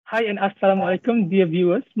Hi and Assalamualaikum, dear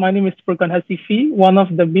viewers. My name is Furkan Hasifi, one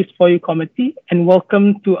of the Biz for You committee, and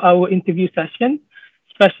welcome to our interview session,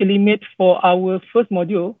 specially made for our first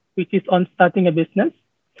module, which is on starting a business.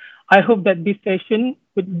 I hope that this session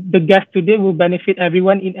with the guest today will benefit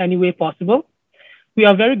everyone in any way possible. We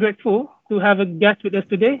are very grateful to have a guest with us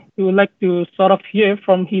today. We would like to sort of hear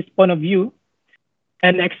from his point of view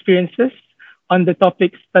and experiences on the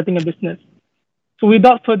topic starting a business. So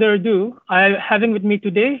without further ado, I am having with me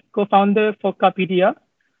today co-founder for Capedia.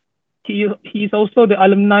 He is also the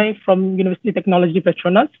alumni from University Technology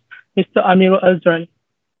Petronas, Mr. Amirul Azrai.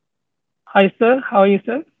 Hi, sir. How are you,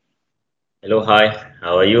 sir? Hello, hi.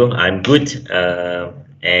 How are you? I'm good, and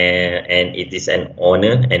it is an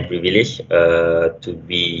honor and privilege to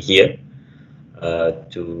be here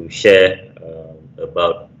to share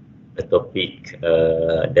about a topic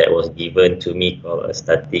that was given to me called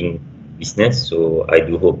starting business. So I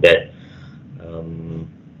do hope that um,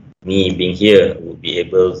 me being here will be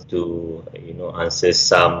able to answer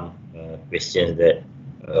some questions that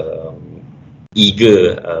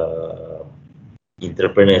eager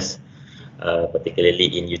entrepreneurs,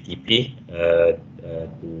 particularly in UTP,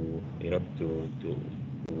 to to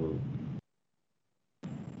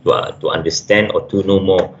to understand or to know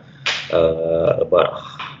more about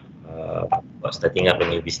starting up a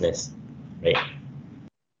new business, right?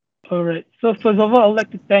 All right. So first of all, I'd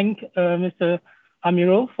like to thank Mr.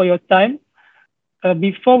 Amirul for your time.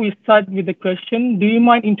 Before we start with the question, do you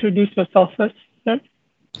mind introduce yourself first, sir?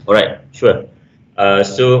 All right, sure.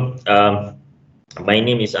 So my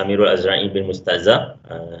name is Amirul Azrain bin Mustaza.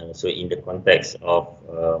 So in the context of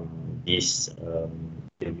this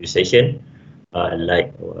interview session,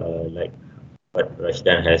 like what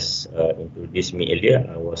Rashdan has introduced me earlier,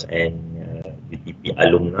 I was an UTP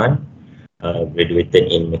alumni, graduated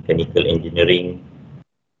in mechanical engineering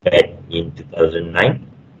back in 2009.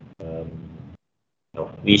 Um, of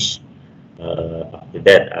which after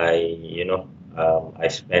that I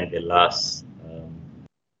spent the last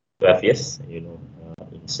 12 years, in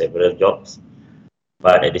several jobs.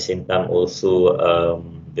 But at the same time, also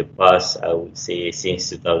the past, I would say, since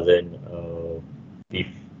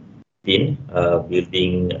 2015,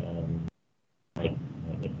 building my,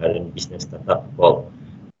 my current business startup called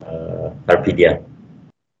Carpedia.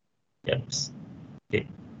 Yep. Okay.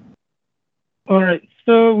 All right.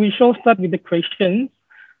 So we shall start with the questions.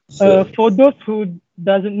 Sure. For those who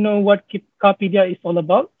doesn't know what Capedia is all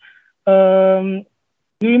about, um,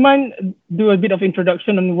 do you mind do a bit of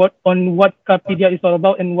introduction on what Capedia is all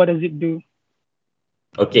about and what does it do?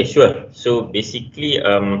 Okay, sure. So basically,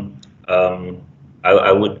 um,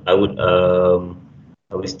 I would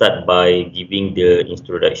start by giving the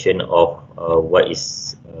introduction of what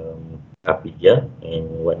is Capedia and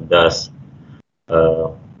what does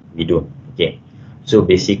uh, we do. Okay, so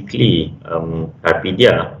basically,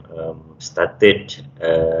 Capedia started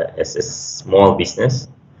as a small business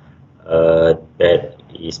that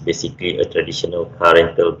is basically a traditional car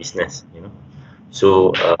rental business.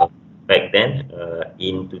 So back then,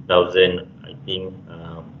 in 2000, I think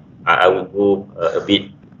I would go a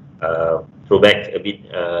bit throwback a bit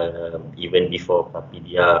even before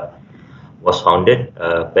Papedia was founded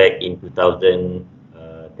back in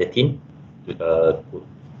 2013,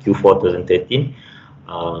 Q4 2013.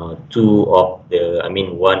 Two of the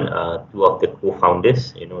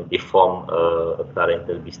co-founders, they form a car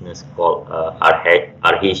rental business called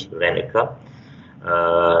RH Rent a Car,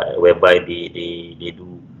 whereby they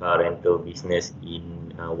do car rental business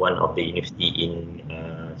in one of the university in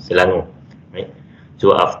Selangor, right?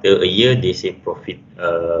 So after a year, they say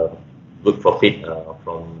good profit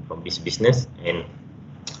from this business, and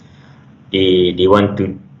they want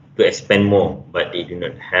to expand more, but they do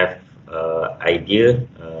not have idea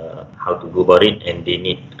how to go about it, and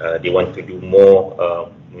they want to do more,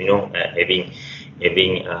 having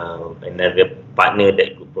another partner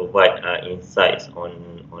that could provide insights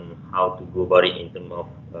on how to go about it in terms of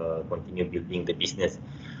continue building the business.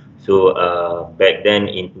 So back then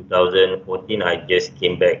in 2014, I just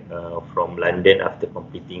came back from London after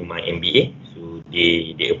completing my MBA. So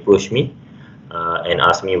they approached me and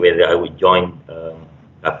asked me whether I would join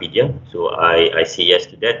Capedia. So I say yes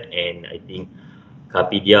to that, and I think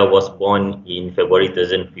Capedia was born in February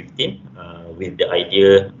 2015 with the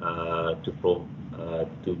idea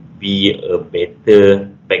to be a better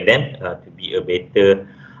back then to be a better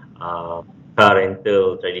uh,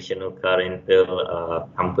 traditional car rental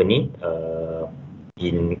company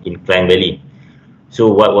in Klang Valley.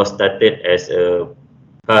 So what was started as a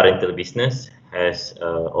car rental business has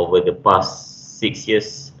over the past 6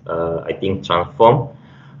 years, I think, transformed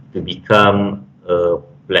to become a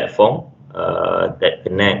platform that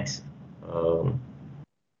connects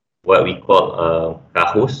what we call car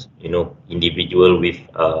host, individual with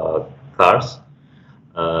cars,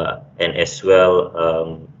 and as well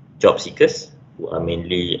job seekers who are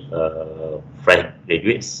mainly fresh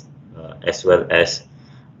graduates, as well as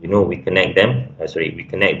we connect them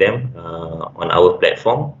on our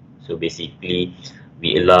platform. So basically,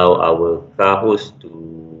 we allow our car hosts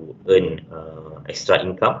to earn extra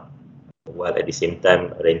income while at the same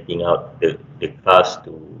time renting out the cars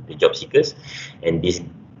to the job seekers, and these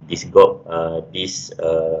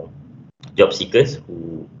job seekers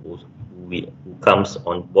who comes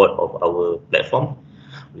on board of our platform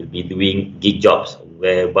will be doing gig jobs,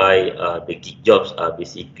 whereby the gig jobs are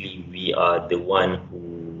basically we are the one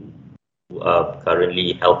who are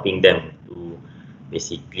currently helping them to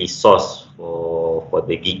basically source for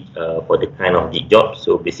the gig for the kind of gig jobs.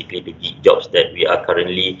 So basically the gig jobs that we are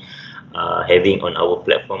currently having on our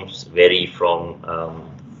platforms vary from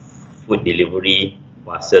food delivery,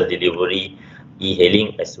 parcel delivery,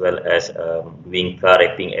 e-hailing, as well as doing car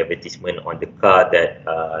wrapping advertisement on the car that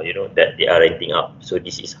that they are renting out. So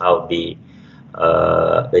this is how they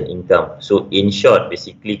earn income. So in short,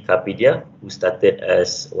 basically Carpedia, who started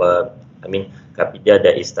as Carpedia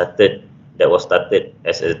that was started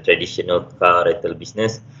as a traditional car rental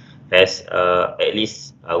business, has at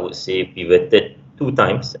least I would say pivoted 2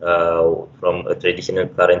 times from a traditional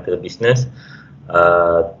car rental business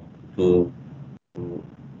to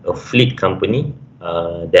a fleet company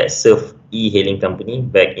that served e-hailing company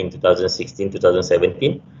back in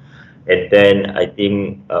 2016-2017, and then I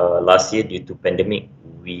think last year, due to pandemic,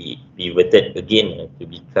 we pivoted again to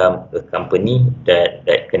become a company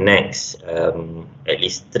that connects at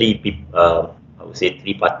least three people, I would say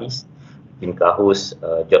 3 parties, between car hosts,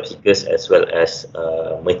 job seekers, as well as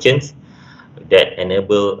merchants, that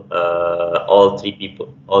enable all three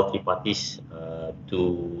parties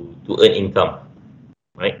to earn income,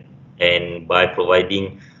 right? And by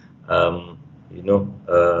providing a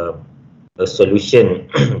solution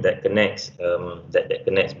that connects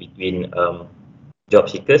between job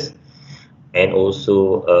seekers and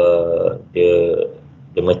also the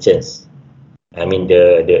merchants. I mean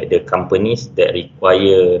the companies that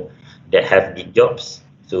have gig jobs.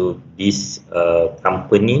 So this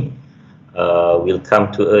company will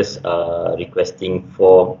come to us requesting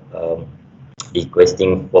for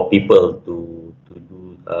people to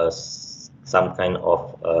do some kind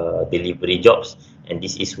of delivery jobs, and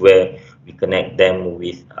this is where we connect them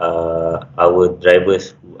with our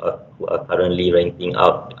drivers who are currently renting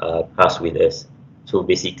out cars with us. So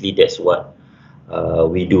basically, that's what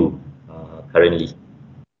we do currently.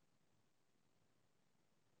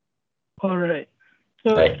 All right.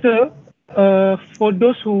 So, Right. for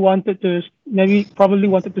those who probably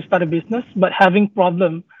wanted to start a business, but having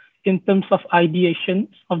problem in terms of ideation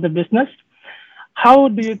of the business, how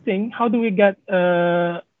do we get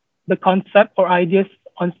the concept or ideas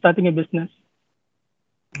on starting a business?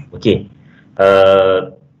 Okay.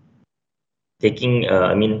 Taking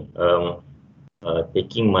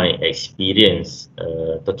my experience,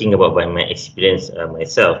 talking about by my experience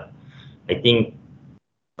myself, I think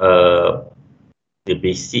the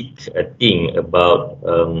basic thing about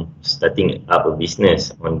starting up a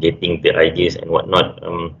business, on getting the ideas and whatnot,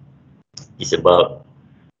 is about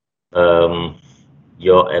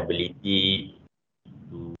your ability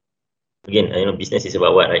to, again, business is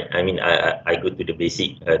about what, right? I mean, I go to the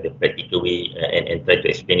basic, the practical way, and try to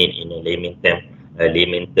explain it in a layman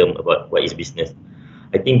term about what is business.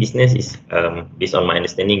 I think business is, based on my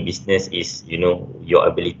understanding, business is, your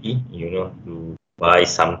ability, to buy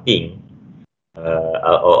something,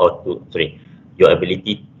 your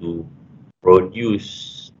ability to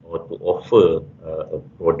produce or to offer a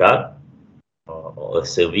product or a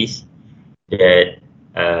service that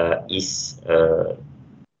is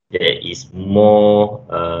more,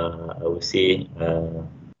 I would say,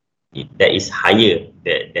 that is higher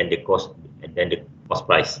than the cost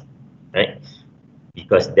price, right?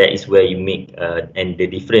 Because that is where you make and the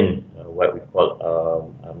different what we call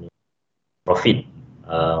profit.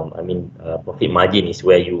 Profit margin is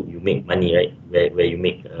where you make money, right? Where you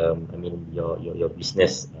make your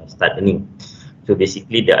business start earning. So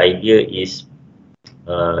basically, the idea is,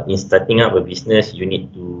 in starting up a business, you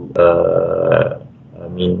need to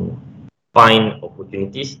find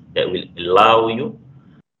opportunities that will allow you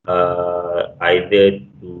either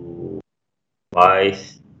to buy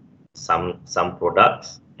some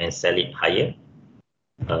products and sell it higher,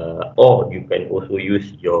 or you can also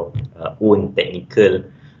use your own technical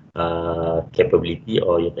capability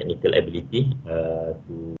or your technical ability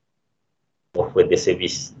to offer the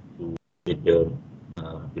service to the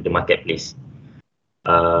to the marketplace.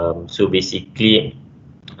 So basically,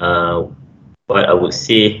 what I would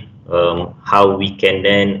say, how we can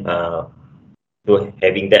then, so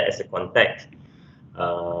having that as a context,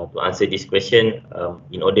 to answer this question,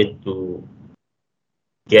 in order to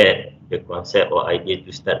get the concept or idea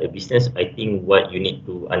to start a business, I think what you need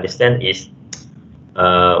to understand is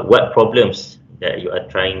what problems that you are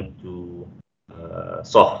trying to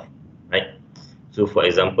solve, right? So for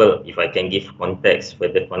example, if I can give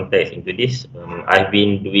further context into this, I've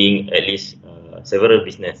been doing at least several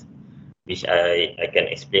business, which I can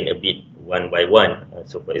explain a bit one by one.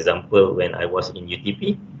 So for example, when I was in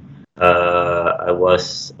UTP, I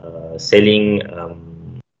was selling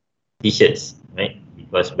t-shirts, right?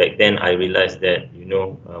 Because back then I realized that,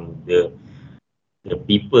 the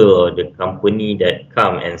people or the company that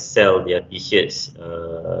come and sell their t-shirts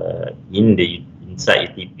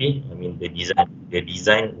inside UTP, I mean the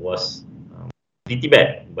design was pretty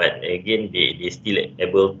bad, but again they still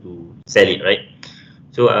able to sell it, right?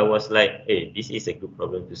 So I was like, hey, this is a good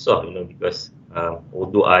problem to solve, because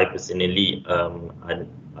although I personally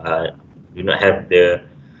do not have the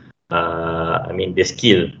the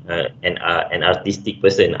skill, and an artistic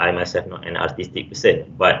person. I myself not an artistic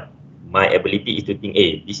person, but my ability is to think,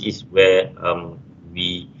 hey, this is where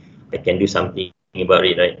I can do something about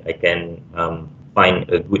it, right? I can find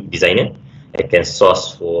a good designer. I can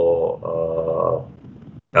source for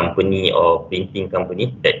company or printing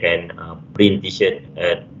company that can print t-shirt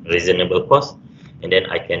at reasonable cost, and then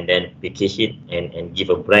I can then package it and give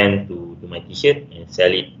a brand to my t-shirt and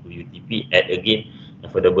sell it to UTP at again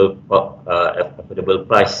affordable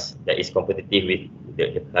price that is competitive with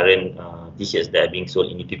the current t-shirts that are being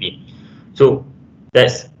sold in UTP. So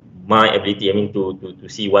that's my ability, to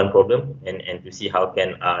see one problem and to see how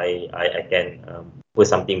can I can put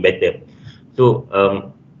something better. So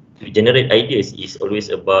to generate ideas is always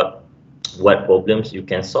about what problems you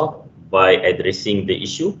can solve by addressing the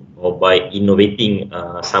issue or by innovating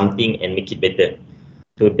something and make it better.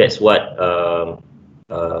 So that's what a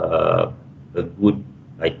good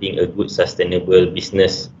sustainable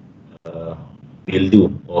business will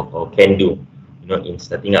do or can do. In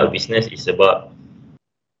starting out a business, is about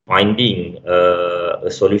finding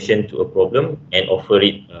a solution to a problem and offer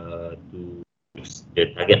it to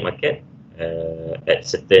the target market at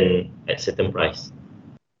certain price.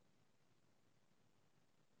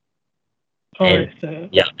 And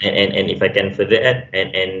if I can further add,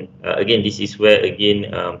 and again, this is where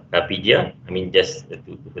again Kapedia, just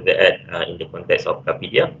to further add in the context of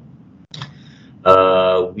Kapedia,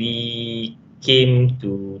 we came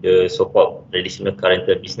to the so-called traditional car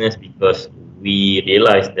rental business because we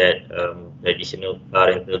realized that traditional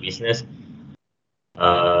car rental business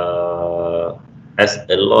has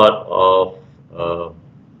a lot of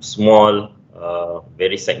small,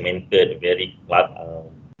 very segmented, very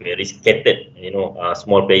scattered,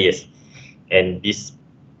 small players, and these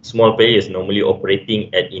small players normally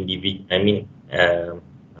operating at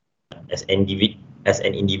as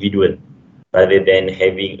an individual, rather than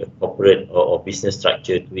having a corporate or business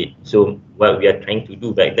structure to it. So what we are trying to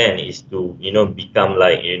do back then is to become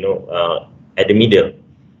like at the middle.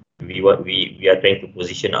 We are trying to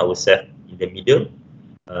position ourselves in the middle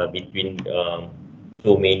between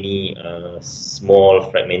so many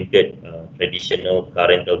small fragmented traditional car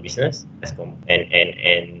rental business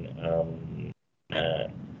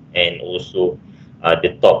and also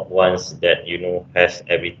the top ones that has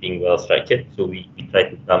everything well structured. So we try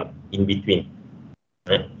to come in between,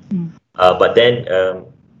 right? But then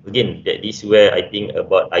again, that is where I think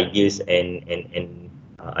about ideas and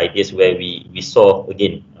ideas where we saw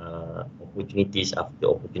again opportunities after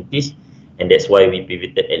opportunities, and that's why we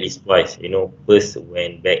pivoted at least twice. First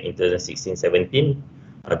when back in 2016-17,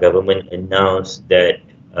 our government announced that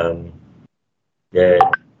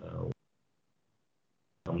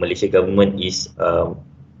Malaysia government is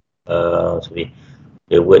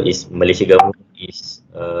Malaysia government is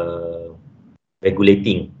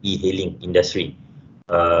regulating e-hailing industry,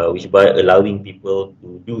 which by allowing people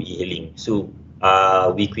to do e-hailing. So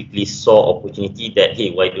we quickly saw opportunity that, hey,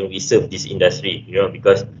 why don't we serve this industry?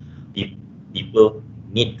 Because people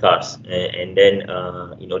need cars, and then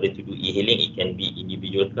in order to do e-hailing, it can be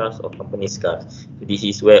individual cars or companies' cars. So this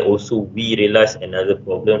is where also we realized another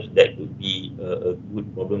problem that could be a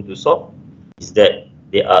good problem to solve, is that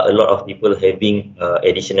there are a lot of people having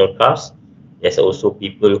additional cars. There's also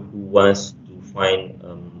people who wants to find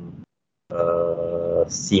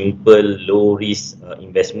simple, low risk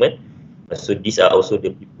investment. So these are also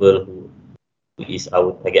the people who is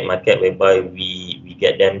our target market, whereby we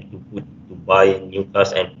get them to buy new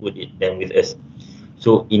cars and put them with us.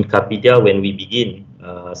 So in Kapedia, when we begin,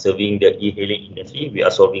 serving the e-hailing industry, we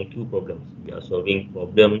are solving two problems. We are solving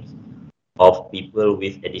problems of people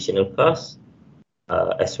with additional cars,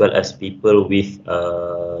 as well as people with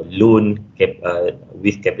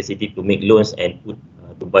with capacity to make loans and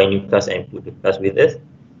to buy new cars and put the cars with us.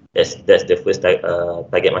 That's the first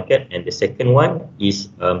target market, and the second one is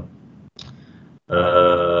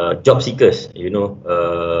job seekers.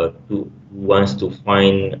 Who wants to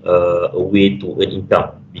find a way to earn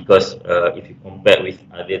income, because if you compare with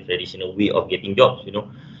other traditional way of getting jobs,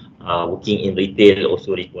 working in retail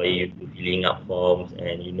also require you to filling up forms,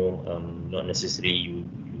 and not necessarily you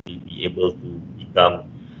will be able to become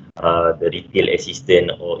the retail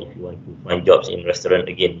assistant, or if you want to find jobs in restaurant,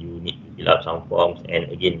 again you need to fill up some forms,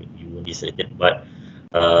 and again you will be selected. But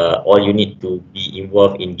all you need to be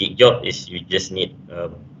involved in gig job is you just need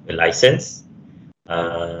a license,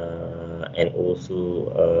 and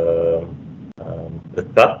also the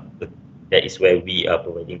car. That is where we are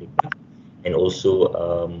providing the car, and also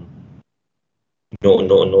no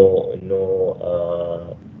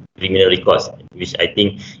criminal records, which I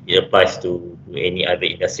think it applies to any other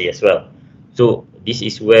industry as well. So this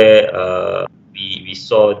is where we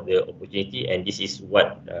saw the opportunity, and this is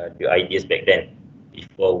what the ideas back then,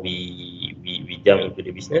 before we jump into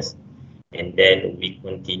the business, and then we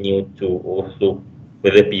continue to also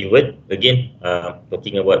further pivot again,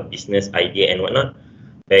 talking about business idea and whatnot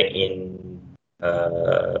back in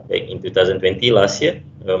 2020, last year.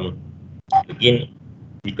 Again,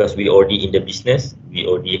 because we already in the business, we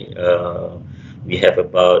have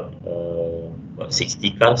about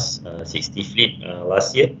 60 cars, 60 fleet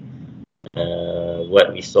last year.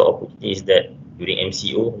 What we saw opportunity is that during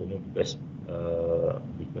MCO,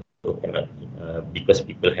 because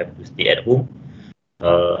people have to stay at home,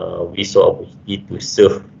 we saw opportunity to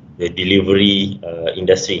serve the delivery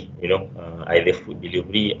industry. Either food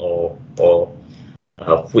delivery or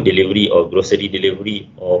food delivery, or grocery delivery,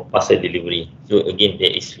 or parcel delivery. So again,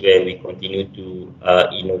 that is where we continue to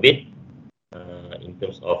innovate in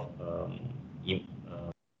terms of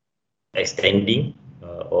extending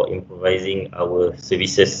or improvising our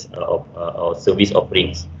services of our service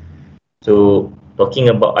offerings. So talking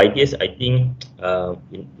about ideas, I think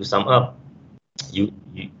to sum up,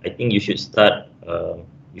 I think you should start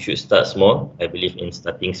small. I believe in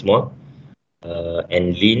starting small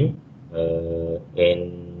and lean.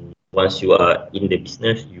 And once you are in the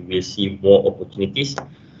business, you will see more opportunities.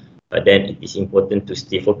 But then it is important to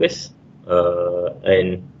stay focused,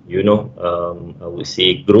 and I would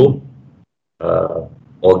say grow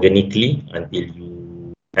organically until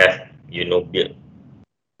you have built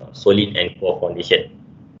solid and core foundation.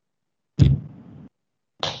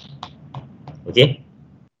 Okay.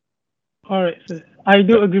 All right, so I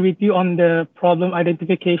do agree with you on the problem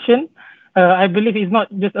identification. I believe it's not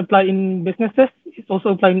just applied in businesses; it's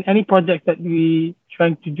also applied in any project that we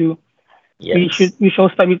trying to do. Yes. We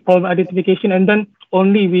should start with problem identification, and then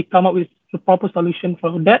only we come up with the proper solution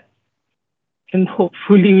for that, and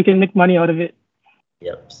hopefully we can make money out of it.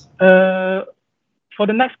 Yep. For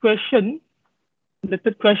the next question, the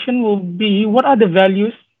third question will be: what are the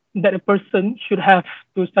values that a person should have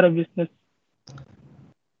to start a business?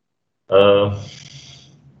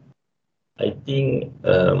 I think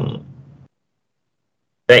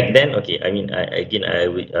back then, okay. I mean, I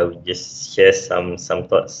would just share some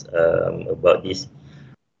thoughts about this.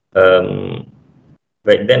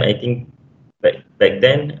 Back then, I think back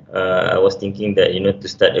then I was thinking that to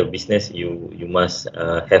start a business, you must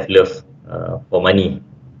have love for money,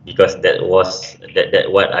 because that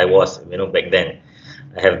what I was back then.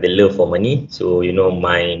 I have the love for money, so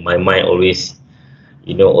my mind always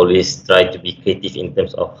try to be creative in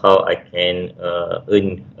terms of how I can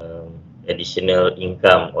earn additional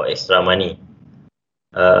income or extra money.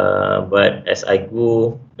 But as I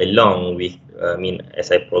go along with,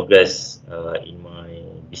 as I progress in my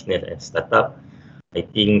business and startup, I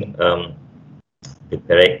think the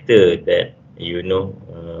character that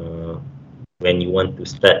when you want to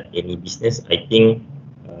start any business, I think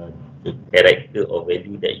the character or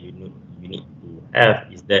value that you need to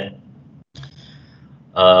have is that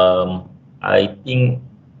I think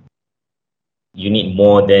you need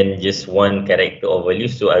more than just one character or value.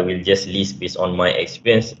 So I will just list based on my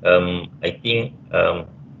experience. I think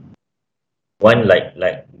one, like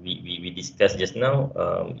we discussed just now,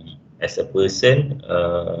 as a person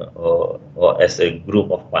or as a group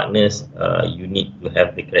of partners, you need to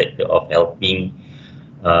have the character of helping,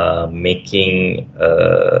 making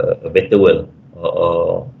a better world,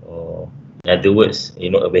 or in other words,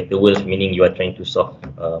 a better world meaning you are trying to solve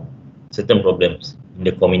certain problems in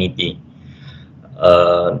the community.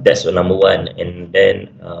 That's number one. And then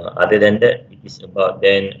other than that, it is about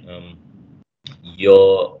then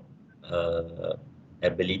your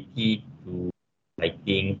ability to, I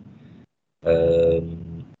think,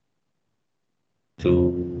 um,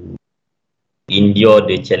 to endure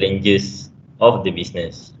the challenges of the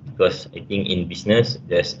business, because I think in business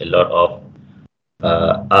there's a lot of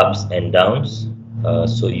ups and downs.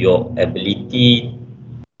 So your ability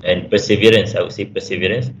and perseverance, I would say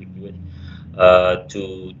perseverance,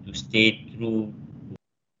 to stay true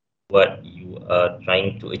what you are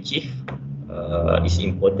trying to achieve is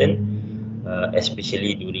important,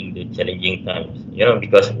 especially during the challenging times. You know,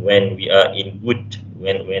 because when we are in good,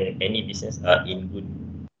 when any business are in good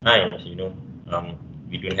times, we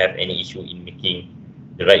don't have any issue in making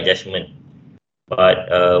the right judgment. But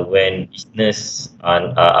when business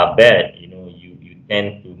are bad, you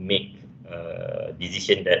tend to make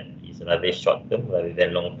decision that is rather short term rather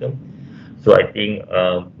than long term. So I think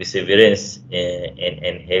perseverance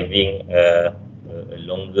and having a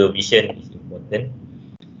longer vision is important.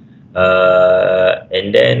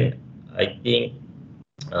 And then I think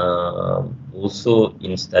also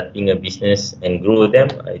in starting a business and grow them,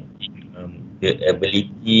 I think the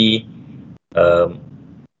ability um,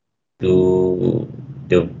 to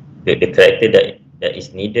the character that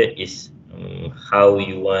is needed is how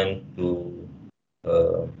you want to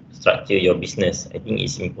structure your business. I think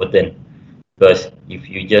it's important, because if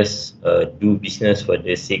you just do business for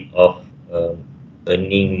the sake of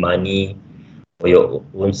earning money for your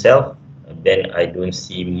own self, then I don't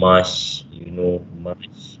see much,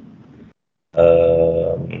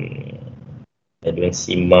 um, I don't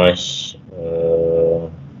see much,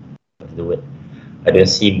 what's the word? I don't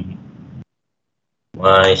see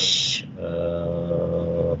much,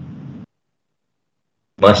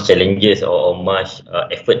 much challenges, or much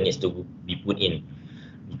effort needs to be put in,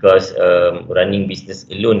 because running business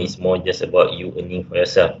alone is more just about you earning for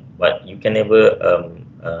yourself, but you can never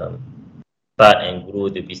start and grow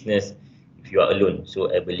the business if you are alone.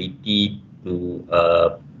 So ability to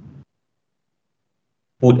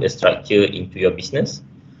put a structure into your business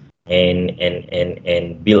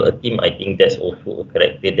and build a team, I think that's also a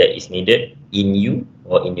character that is needed in you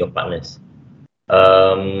or in your partners.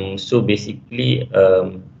 So basically,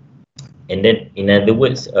 and then in other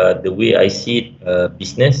words, the way I see it,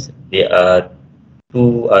 business, there are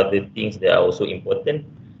two other things that are also important,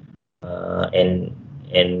 and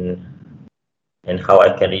and and how I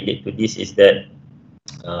can relate to this is that,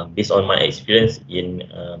 based on my experience in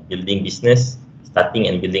building business, starting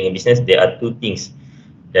and building a business, there are two things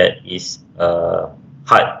that is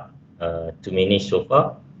hard to manage so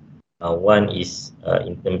far. One is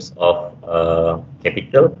in terms of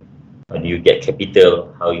capital. How do you get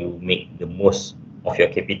capital? How you make the most of your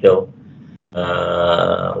capital?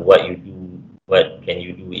 What you do? What can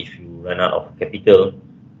you do if you run out of capital?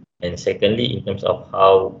 And secondly, in terms of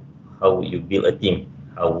how would you build a team?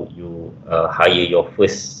 How would you hire your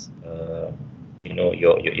first,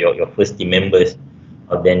 your first team members?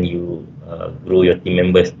 How then you grow your team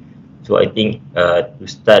members? So I think to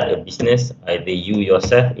start a business, either you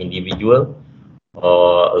yourself, individual,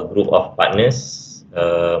 or a group of partners,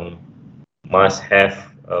 must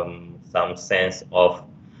have some sense of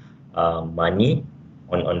money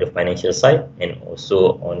on the financial side, and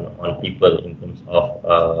also on people in terms of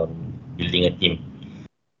building a team.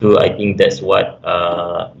 So I think that's what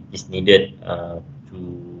is needed to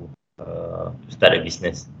start a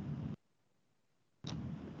business.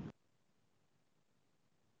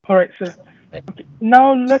 All right, sir. Okay.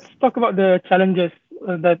 Now let's talk about the challenges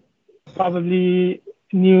that probably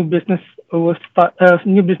new business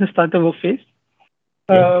starter will face.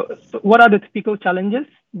 So what are the typical challenges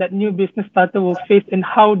that new business starter will face, and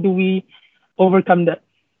how do we overcome the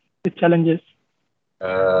challenges?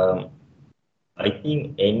 I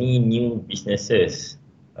think any new businesses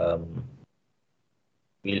will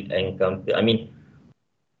encounter. I mean,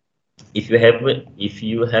 if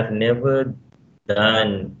you have never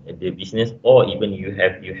done the business, or even you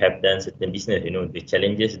have done certain business, the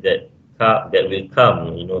challenges that will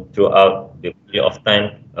come, throughout the period of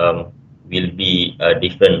time, will be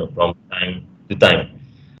different from time to time.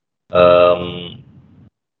 Um,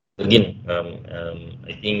 Again,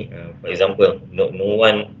 I think, for example, no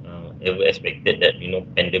one ever expected that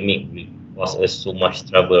pandemic will cause us so much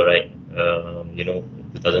trouble, right?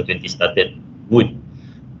 2020 started good,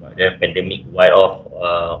 but then pandemic wiped off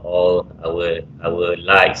all our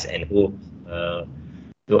lives and hopes.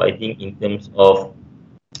 So I think in terms of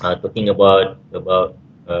talking about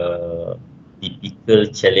typical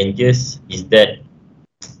challenges, is that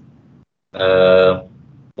uh,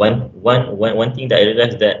 one thing that I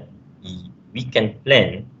realized, that we can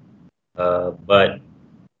plan, but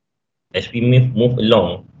as we move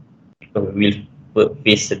along, because we will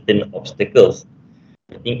face certain obstacles,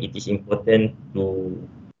 I think it is important to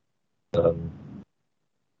um,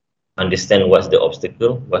 understand what's the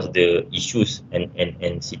obstacle, what's the issues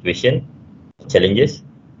and situation, challenges,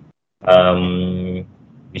 um,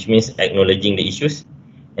 which means acknowledging the issues,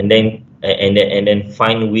 and then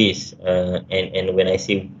find ways. And when I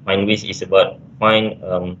say find ways, it's about find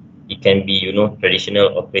it can be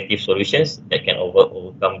traditional or creative solutions that can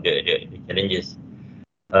overcome the challenges.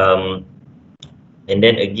 Um, and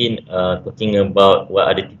then again, talking about what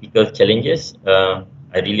are the typical challenges,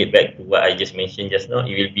 I relate back to what I just mentioned just now.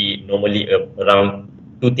 It will be normally around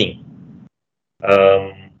two things,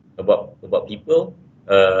 about people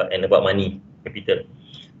and about money, capital.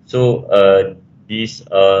 So these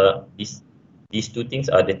two things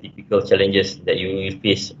are the typical challenges that you will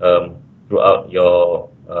face throughout your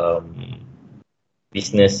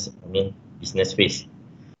business. I mean, business phase,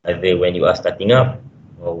 either when you are starting up,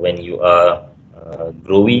 or when you are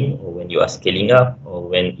growing, or when you are scaling up, or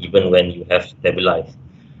when you have stabilized.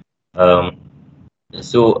 Um,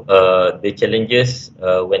 so the challenges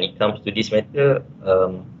when it comes to this matter,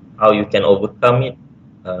 how you can overcome it.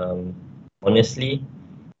 Um, Honestly,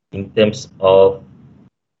 in terms of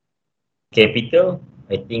capital,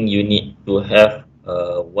 I think you need to have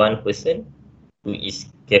one person who is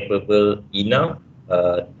capable enough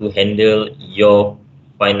to handle your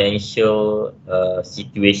financial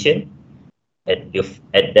situation at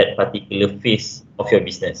that particular phase of your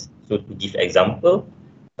business. So to give example,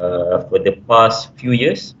 for the past few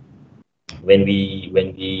years, when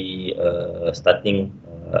we starting,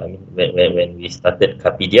 I mean when we started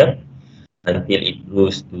Capedia, until it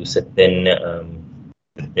grows to certain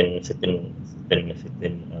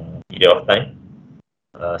period of time,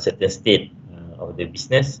 certain state of the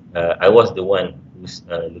business, I was the one who's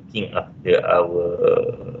looking after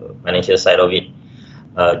our financial side of it,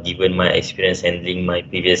 given my experience handling my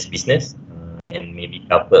previous business, and maybe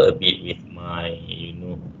couple a bit with my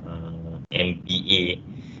MBA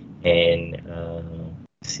and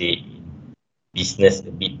say business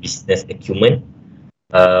acumen.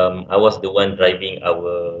 I was the one driving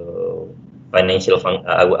our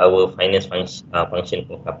our finance function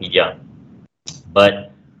for Capedia.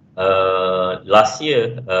 But last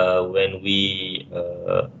year, when we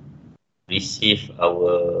received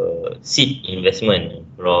our seed investment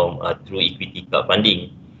from through equity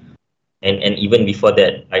crowdfunding, and even before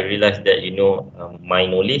that, I realized that my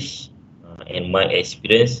knowledge and my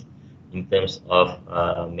experience in terms of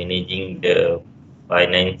managing the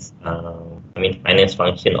finance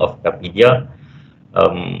function of Capedia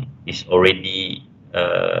is already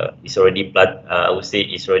I would say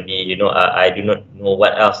it's already, I do not know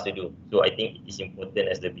what else to do. So I think it is important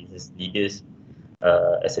as the business leaders,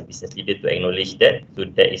 as a business leader, to acknowledge that. So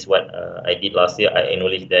that is what I did last year. I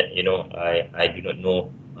acknowledged that I do not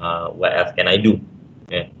know what else can I do.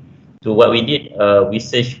 Yeah. So what we did, we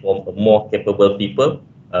searched for more capable people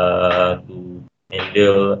to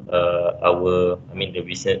handle the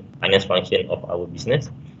business finance function of our business.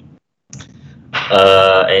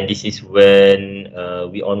 And this is when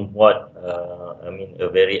we onboard a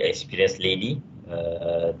very experienced lady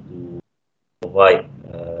to provide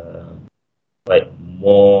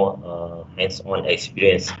more hands-on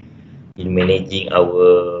experience in managing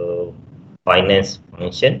our finance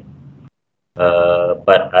function.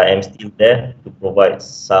 But I am still there to provide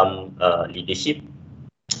some leadership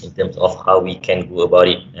in terms of how we can go about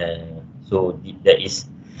it. So that is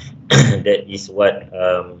that is what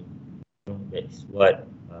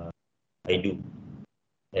I do.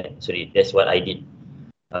 That's what I did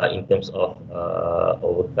in terms of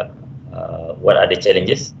overcome. What are the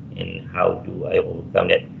challenges and how do I overcome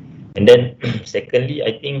that? And then, secondly,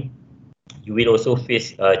 I think you will also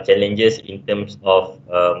face challenges in terms of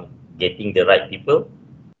getting the right people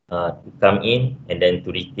to come in and then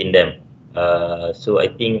to retain them. So I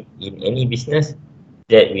think in any business,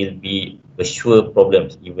 that will be a sure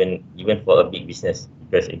problems, even for a big business,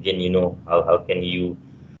 because again, how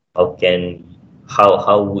can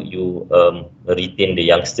how would you retain the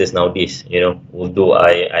youngsters nowadays? Although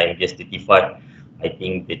I'm just 35, I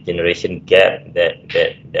think the generation gap that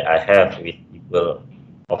I have with people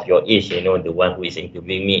of your age, the one who is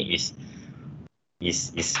interviewing me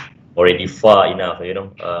is already far enough.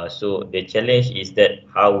 So the challenge is that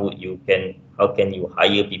how can you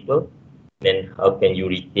hire people, then how can you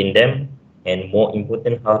retain them, and more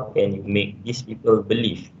important, how can you make these people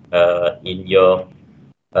believe in your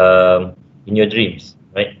dreams,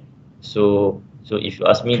 right? So if you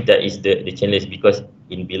ask me, that is the challenge, because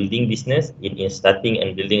in building business, in starting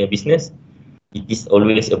and building a business, it is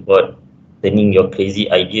always about turning your crazy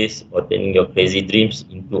ideas or turning your crazy dreams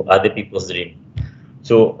into other people's dream.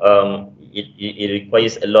 So it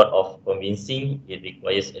requires a lot of convincing. It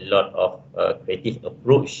requires a lot of creative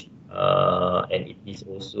approach, and it is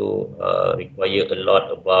also require a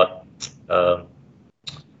lot about um,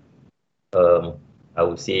 I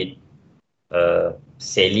would say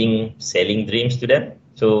selling dreams to them.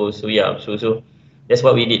 So that's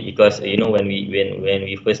what we did, because when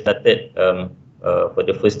we first started, for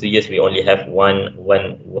the first 2 years we only have one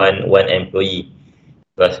employee,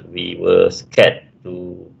 because we were scared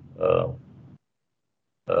to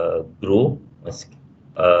grow.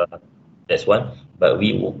 Uh, that's one. But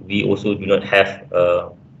we also do not have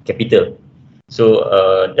capital. So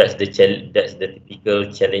that's the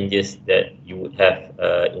typical challenges that you would have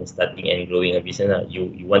in starting and growing a business.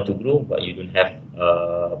 You want to grow, but you don't have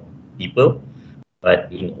people.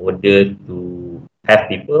 But in order to have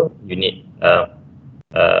people, you need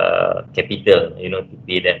capital, to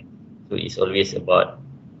pay them. So it's always about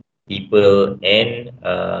people and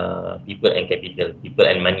capital, people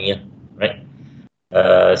and money, right?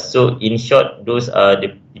 So in short, those are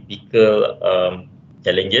the typical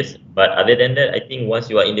challenges. But other than that, I think once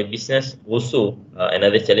you are in the business, also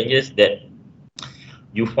another challenge is that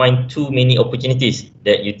you find too many opportunities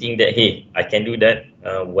that you think that, hey, I can do that.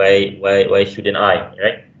 Why shouldn't I,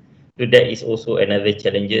 right? So that is also another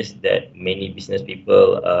challenges that many business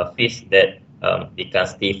people face, that they can't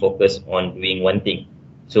stay focused on doing one thing.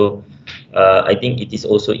 So I think it is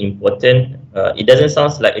also important. It doesn't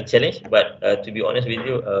sound like a challenge, but to be honest with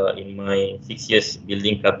you, in my 6 years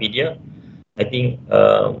building Capedia, I think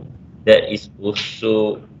that is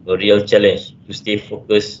also a real challenge to stay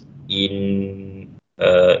focused in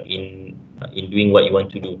doing what you want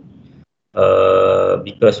to do.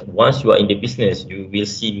 Because once you are in the business, you will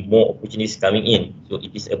see more opportunities coming in. So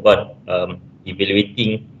it is about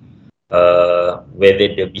evaluating whether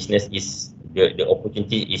the business is the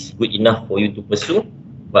opportunity is good enough for you to pursue,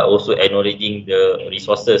 but also acknowledging the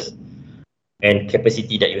resources and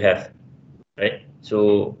capacity that you have, right?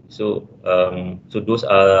 So those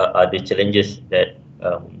are the challenges that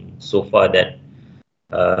so far that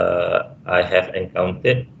I have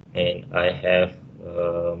encountered, and I have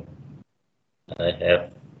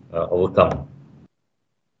overcome.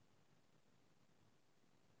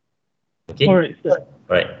 All Okay, right. So,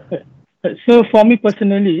 right. so for me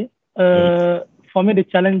personally, Mm. the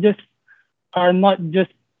challenges are not just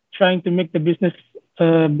trying to make the business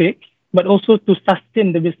big, but also to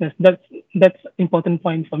sustain the business. That's important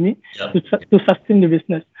point for me, Yeah, to sustain the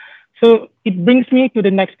business. So it brings me to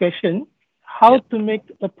the next question: how yeah. to make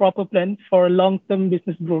a proper plan for long-term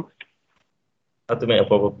business growth? How to make a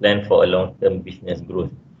proper plan for a long-term business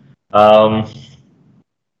growth? Um,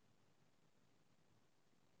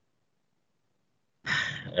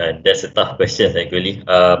 that's a tough question actually.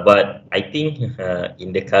 But I think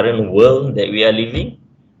in the current world that we are living,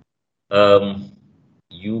 um,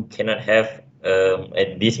 you cannot have,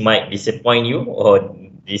 and this might disappoint you, or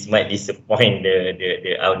this might disappoint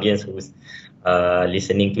the audience who's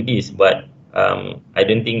listening to this. But I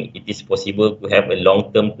don't think it is possible to have a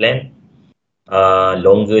long-term plan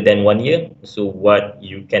longer than 1 year. So what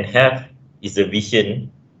you can have is a vision,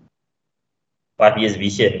 5 years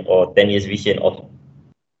vision or 10 years vision of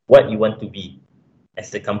what you want to be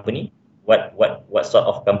as a company, what sort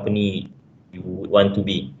of company you would want to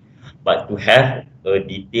be. But to have a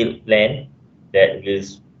detailed plan that will,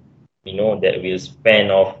 that will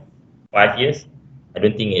span of 5 years, I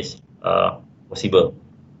don't think is possible.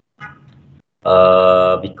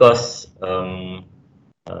 Because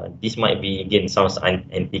this might be, again, sounds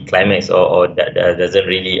anti-climax, or that doesn't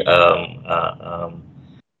really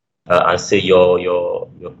answer your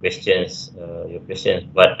questions.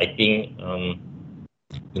 But I think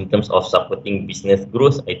in terms of supporting business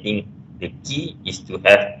growth, I think the key is to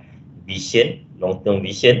have vision, long-term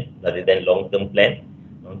vision, rather than long-term plan.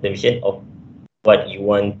 Long-term vision of what you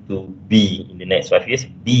want to be in the next 5 years.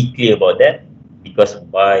 Be clear about that, because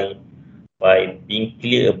by being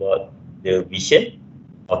clear about the vision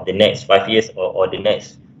of the next 5 years, or the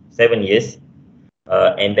next 7 years,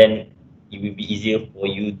 and then it will be easier for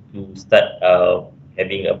you to start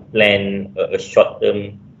having a plan, a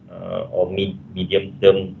short-term or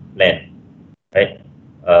medium-term plan, right?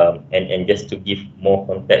 And just to give more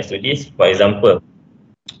context to this, for example,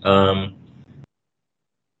 um,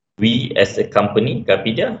 we as a company,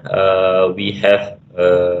 Capedia, we have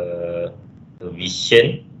a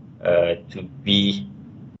vision to be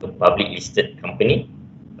a public listed company,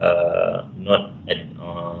 not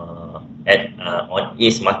on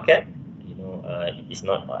ACE market. It is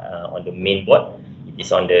not on the main board. It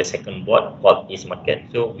is on the second board called Ace Market.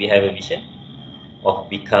 So we have a vision of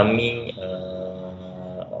becoming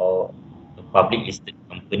or a public listed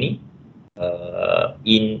company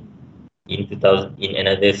in 2000, in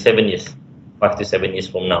another 7 years, 5 to 7 years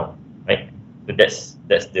from now, right? So that's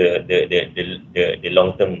the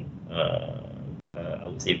long term I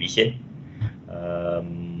would say vision,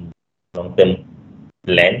 long term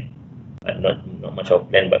plan, but not much of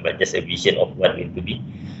plan, but just a vision of what it will be.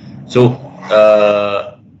 So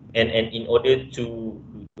and in order to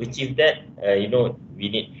achieve that, we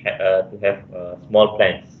need to have small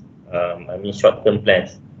plans. I mean short term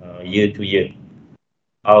plans, year to year,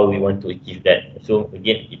 how we want to achieve that. So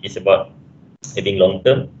again, it is about having long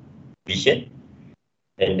term vision,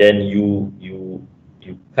 and then you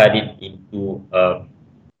cut it into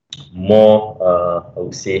more I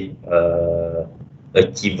would say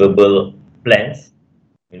achievable plans,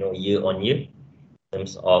 year on year, in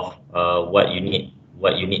terms of what you need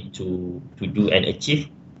to do and achieve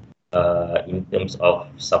in terms of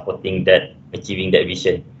supporting that, achieving that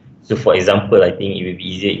vision. So for example, I think it will be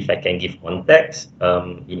easier if I can give context.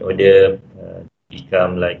 In order to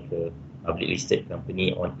become like a public listed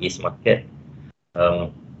company on Ace Market,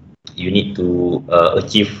 you need to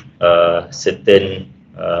achieve certain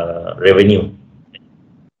revenue.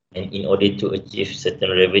 And in order to achieve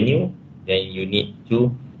certain revenue, then you need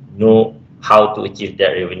to know how to achieve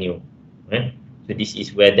that revenue, right? So this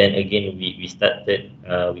is where then again we start to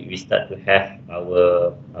have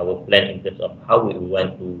our plan in terms of how we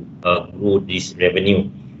want to grow this revenue.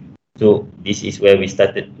 So this is where we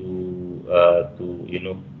started to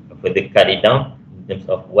further cut it down in terms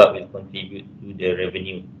of what will contribute to the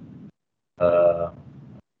revenue. I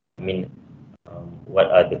mean,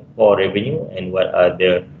 what are the core revenue and what are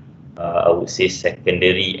the I would say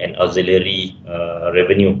secondary and auxiliary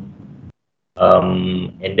revenue.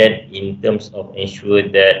 And then in terms of ensure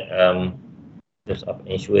that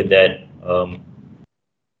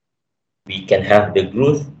we can have the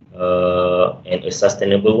growth and a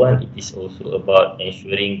sustainable one, it is also about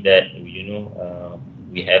ensuring that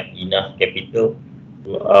we have enough capital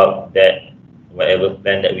throughout that whatever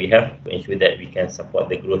plan that we have to ensure that we can support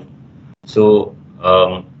the growth. So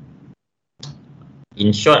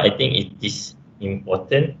in short, I think it is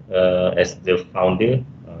important as the founder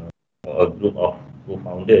or a group of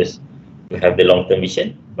co-founders to have the long-term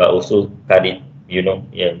vision, but also cut it,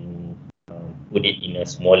 and put it in a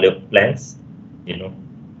smaller plans, and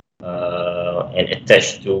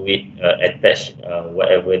attach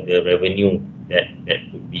whatever the revenue that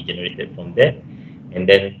could be generated from there, and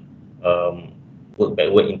then work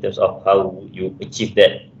backward in terms of how you achieve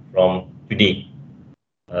that from today.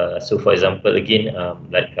 So for example, again,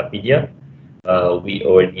 like Capedia, we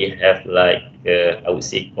already have like I would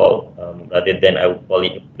say rather than I would call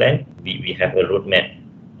it a plan, we have a roadmap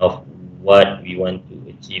of what we want to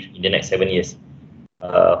achieve in the next 7 years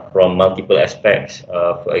from multiple aspects.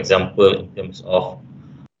 For example, in terms of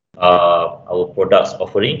our products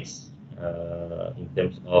offerings, in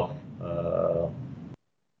terms of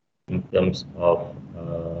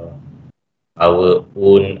our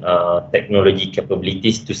own technology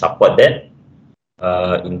capabilities to support that.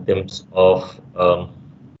 In terms of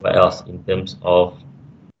what else? In terms of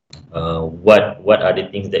what are the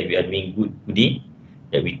things that we are doing good today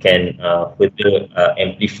that we can further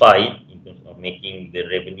amplify in terms of making the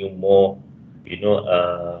revenue more,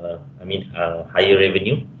 higher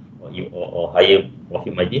revenue or higher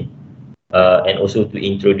profit margin, and also to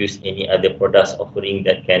introduce any other products offering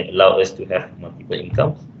that can allow us to have multiple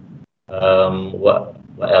incomes. What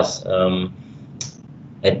else?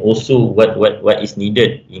 And also what is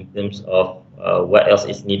needed in terms of what else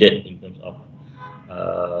is needed in terms of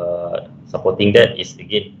supporting that is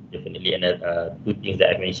again definitely another two things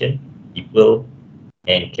that I mentioned: people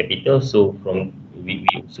and capital. So we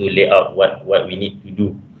also lay out what we need to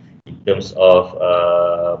do in terms of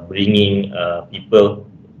bringing people,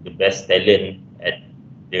 the best talent at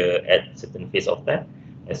certain phase of time,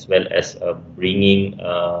 as well as bringing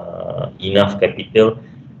enough capital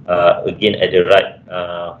again at the right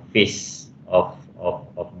phase of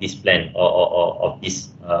this plan or of this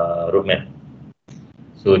roadmap.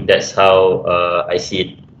 So that's how I see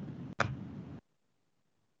it.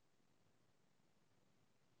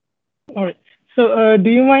 All right. So do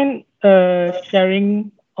you mind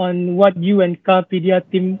sharing on what you and Capedia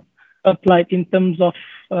team applied in terms of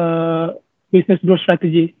business growth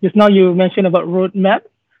strategy? Just now you mentioned about roadmap,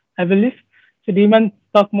 I believe. So do you mind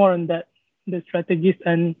talk more on that, the strategies,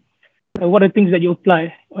 and what are the things that you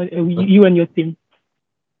apply, you and your team?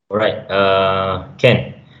 All right,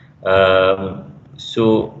 Ken.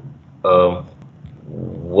 So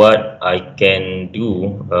what I can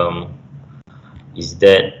do is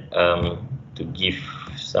that to give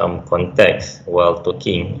some context while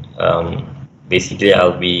talking. Basically,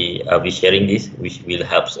 I'll be sharing this, which will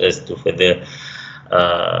help us to further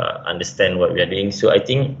understand what we are doing. So I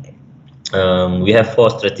think we have 4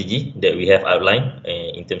 strategy that we have outlined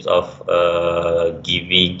in terms of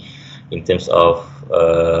giving, in terms of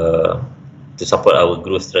to support our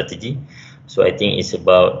growth strategy. So I think it's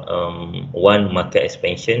about one, market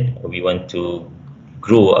expansion. We want to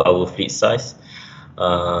grow our fleet size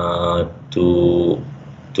to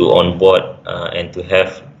onboard and to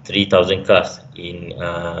have 3,000 cars in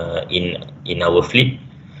our fleet,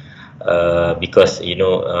 because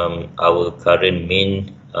our current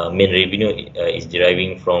main revenue is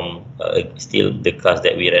deriving from still the cars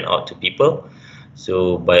that we rent out to people.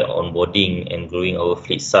 So by onboarding and growing our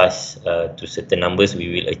fleet size to certain numbers, we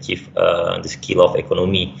will achieve the scale of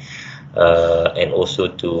economy, and also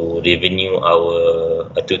to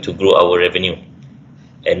grow our revenue.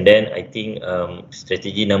 And then I think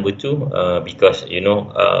strategy number 2, because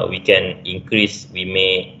we can increase, we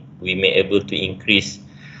may able to increase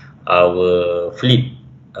our fleet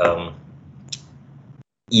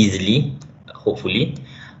easily, hopefully.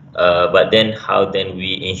 But then how then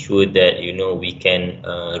we ensure that we can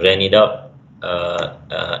rent it out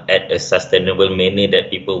at a sustainable manner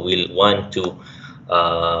that people will want to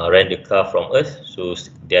rent the car from us. So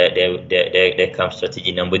there comes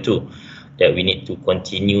strategy number 2, that we need to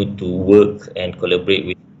continue to work and collaborate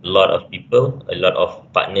with a lot of people, a lot of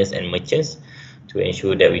partners and merchants, to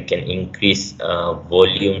ensure that we can increase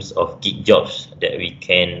volumes of gig jobs that we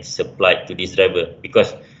can supply to this driver,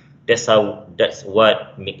 because that's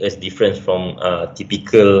what makes us different from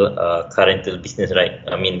typical car rental business, right?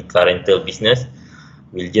 I mean, car rental business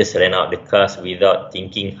will just rent out the cars without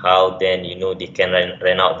thinking how then they can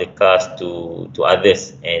rent out the cars to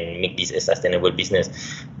others and make this a sustainable business.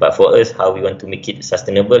 But for us, how we want to make it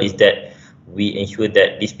sustainable is that we ensure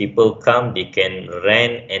that these people come, they can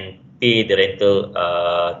rent and pay the rental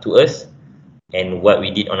to us. And what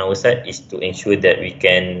we did on our side is to ensure that we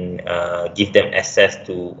can give them access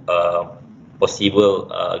to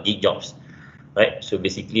possible gig jobs, right? So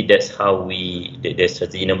basically that's how that's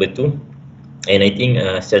strategy number 2. And I think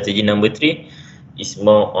strategy number 3 is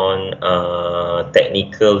more on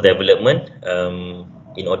technical development.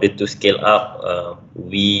 In order to scale up,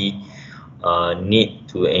 we need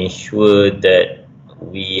to ensure that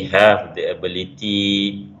we have the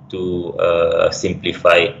ability to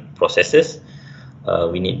simplify processes.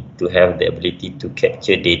 We need to have the ability to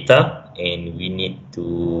capture data, and we need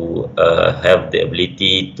to have the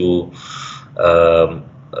ability to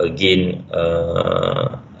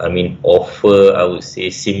offer, I would say,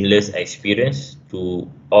 seamless experience to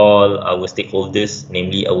all our stakeholders,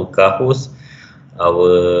 namely our car hosts,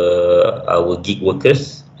 our gig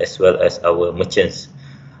workers, as well as our merchants.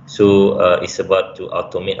 So it's about to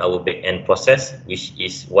automate our back-end process, which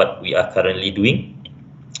is what we are currently doing.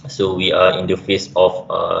 So we are in the phase of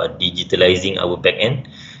digitalizing our back-end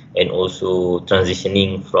and also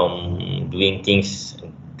transitioning from doing things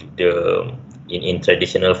in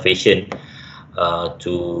traditional fashion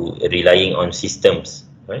to relying on systems,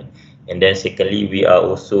 right? And then secondly, we are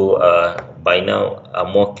also by now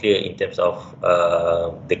more clear in terms of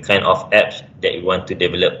the kind of apps that we want to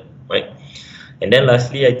develop, right? And then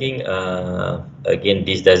lastly, I think again,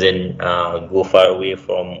 this doesn't go far away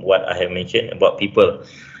from what I have mentioned about people.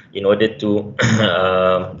 In order to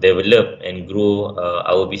develop and grow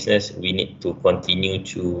our business, we need to continue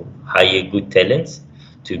to hire good talents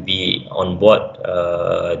to be on board,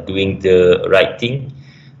 doing the right thing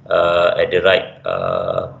at the right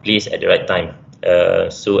place at the right time.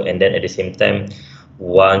 And then at the same time,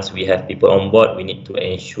 once we have people on board, we need to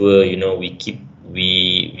ensure we keep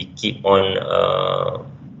on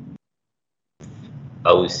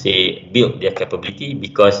I would say build their capability,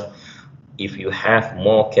 because if you have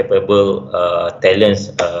more capable talents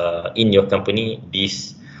in your company,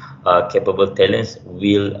 these capable talents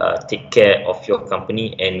will take care of your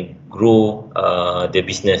company and grow the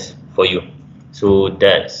business for you. So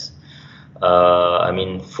that's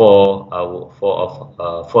four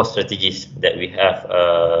strategies that we have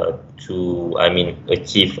to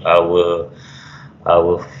achieve our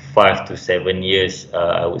 5 to 7 years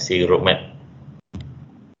I would say roadmap.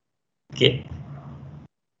 Okay.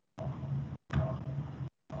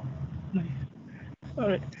 All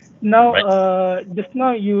right. Now, just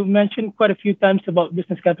now you mentioned quite a few times about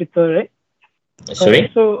business capital, right?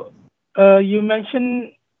 Sorry? So you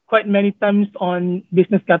mentioned quite many times on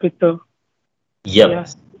business capital. Yep. Yeah.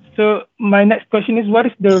 So my next question is, what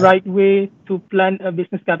is the right way to plan a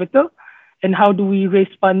business capital, and how do we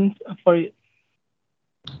raise funds for it?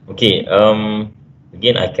 Okay.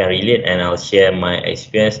 Again, I can relate and I'll share my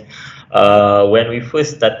experience. When we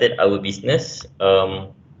first started our business,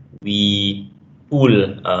 we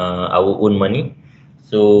pool our own money.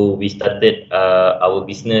 So we started our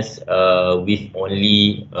business with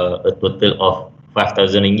only a total of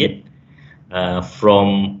 5,000 ringgit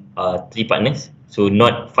from three partners. So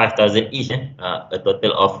not 5,000 each, a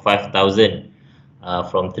total of 5,000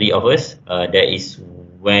 from three of us. That is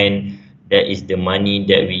when that is the money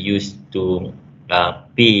that we used to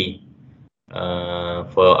pay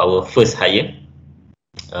for our first hire.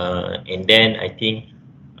 And then I think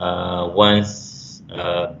once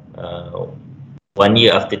 1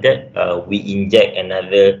 year after that, we inject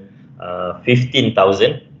another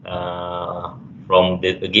 15,000 from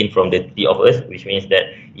the three of us, which means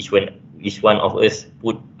that each one of us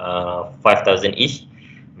put 5,000 each,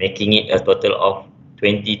 making it a total of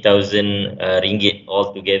 20,000 ringgit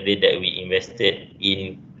altogether that we invested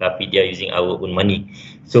in Kapidia using our own money.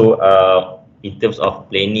 So in terms of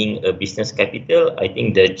planning a business capital, I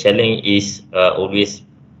think the challenge is always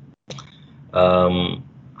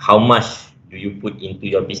how much do you put into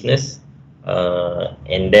your business,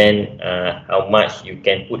 and then how much you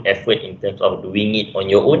can put effort in terms of doing it on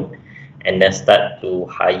your own, and then start to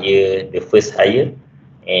hire the first hire,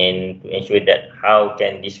 and to ensure that how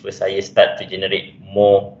can this first hire start to generate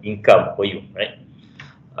more income for you, right?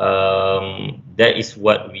 That is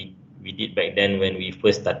what we did back then when we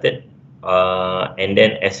first started, and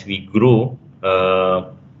then as we grew,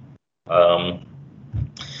 um,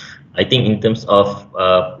 I think in terms of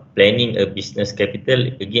planning a business capital,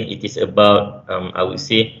 again, it is about, I would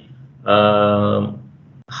say,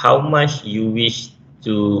 how much you wish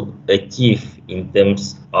to achieve in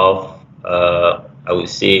terms of, I would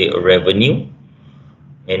say, revenue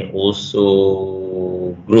and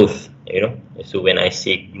also growth. So when I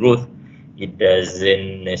say growth, it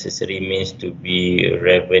doesn't necessarily means to be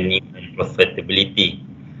revenue and profitability.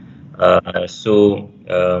 So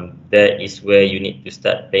that is where you need to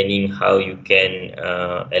start planning how you can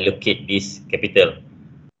allocate this capital.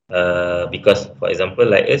 Because, for example,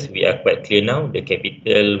 like us, we are quite clear now. The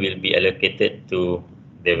capital will be allocated to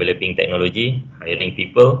developing technology, hiring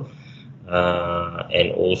people,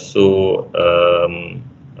 and also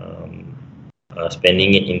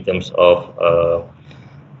spending it in terms of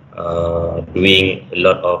doing a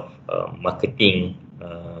lot of marketing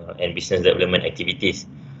and business development activities.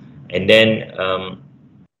 And then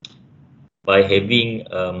by having,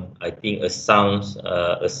 I think, a sound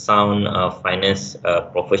finance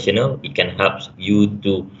professional, it can help you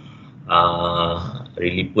to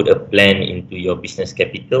really put a plan into your business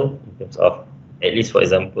capital in terms of, at least for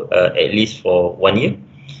example, at least for 1 year.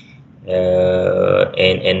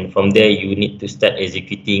 And from there you need to start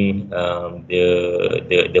executing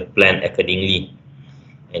the plan accordingly,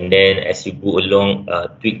 and then as you go along,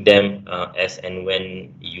 tweak them as and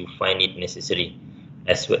when you find it necessary.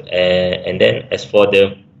 And then as for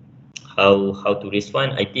the how to raise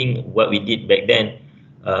fund, I think what we did back then,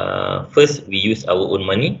 first we used our own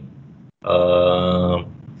money,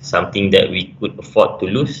 something that we could afford to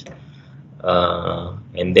lose,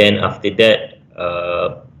 and then after that,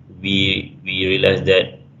 we realized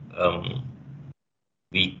that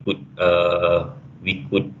we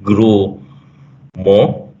could grow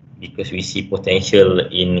more, because we see potential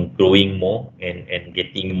in growing more and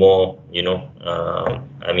getting more,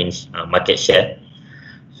 market share.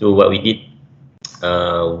 So what we did,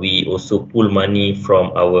 we also pull money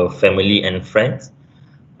from our family and friends,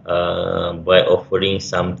 by offering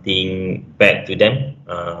something back to them,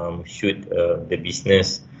 should the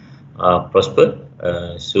business prosper.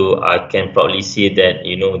 So I can probably say that,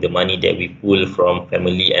 the money that we pull from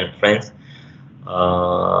family and friends,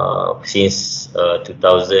 since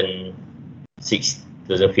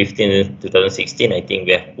 2015, 2016, I think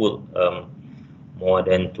we have put more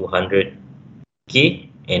than 200K,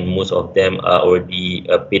 and most of them are already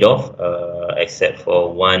paid off, except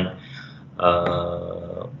for one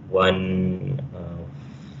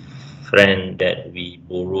friend that we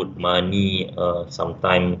borrowed money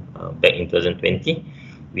sometime back in 2020,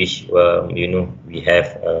 which we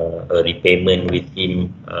have a repayment with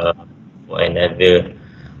him for another,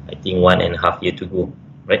 I think, 1.5 year to go,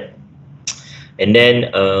 right? And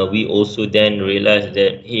then we also then realized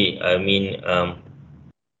that, hey,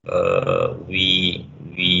 we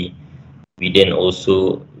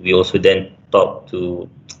also then talk to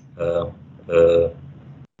I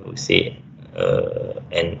would say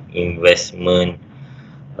an investment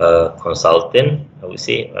consultant, I would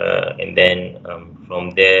say, and then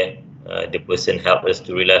from there, the person helped us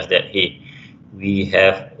to realize that, hey, we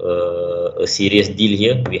have a serious deal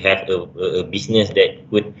here. We have a business that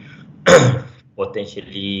could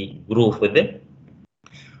potentially grow further.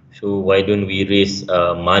 So why don't we raise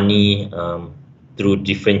money through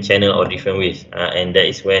different channel or different ways? And that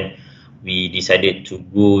is when we decided to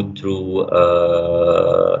go through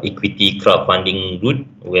equity crowdfunding route,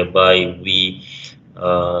 whereby we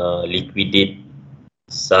liquidate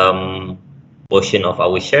some portion of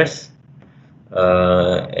our shares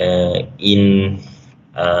in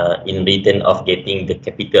return of getting the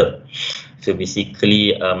capital. So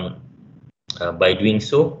basically, by doing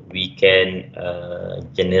so, we can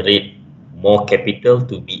generate more capital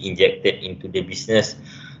to be injected into the business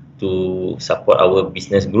to support our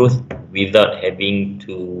business growth without having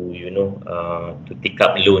to, to take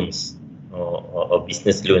up loans or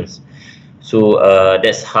business loans. So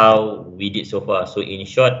that's how we did so far. So in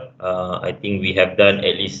short, I think we have done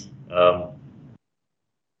at least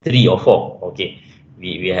 3 or 4. Okay,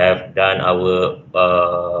 we have done our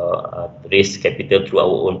raise capital through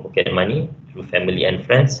our own pocket money, through family and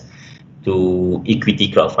friends, to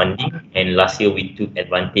equity crowdfunding, and last year we took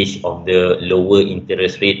advantage of the lower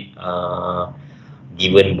interest rate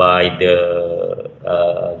given by the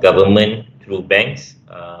government through banks,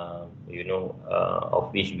 of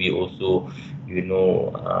which we also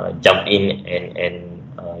jump in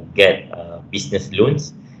and get business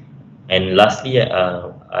loans. And lastly,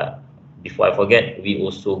 before I forget, we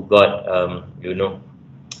also got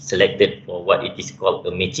selected for what it is called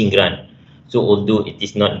a matching grant. So although it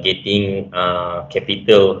is not getting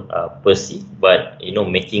capital per se, but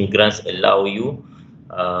matching grants allow you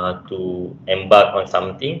to embark on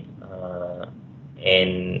something,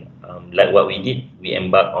 and like what we did, we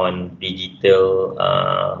embark on digital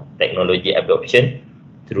technology adoption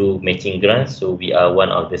through matching grants. So we are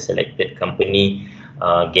one of the selected company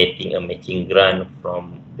getting a matching grant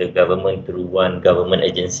from the government through one government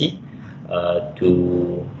agency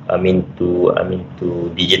to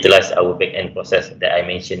digitalize our back end process that I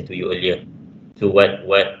mentioned to you earlier. So what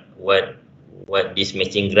this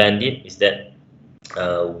matching grant did is that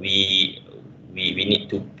we need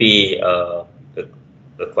to pay a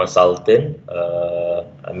consultant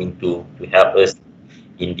to help us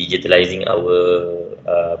in digitalizing our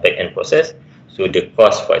back end process. So the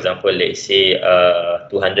cost, for example, let's say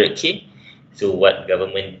 200k. So what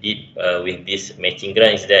government did with this matching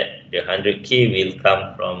grant is that the 100k will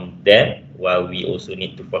come from them, while we also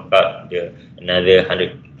need to fork out another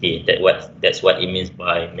 100k. That's what it means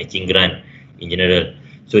by matching grant in general.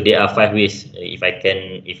 So there are 5 ways. If I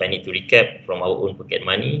need to recap: from our own pocket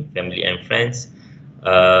money, family and friends,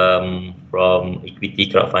 from equity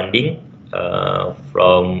crowdfunding,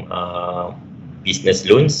 from business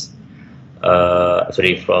loans,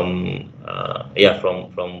 from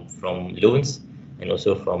loans, and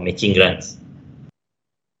also from matching grants.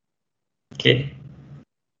 Okay.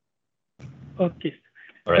 Okay.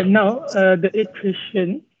 All right. And now, the 8th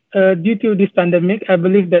question. Due to this pandemic, I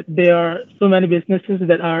believe that there are so many businesses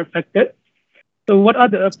that are affected. So what are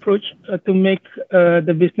the approach to make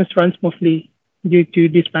the business run smoothly due to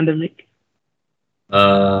this pandemic?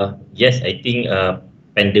 Yes, I think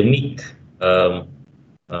pandemic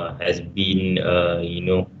has been,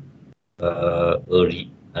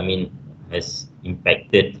 has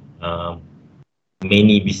impacted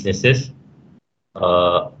many businesses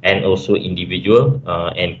and also individual,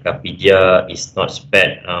 and Kapija is not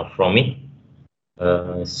spared from it.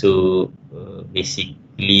 So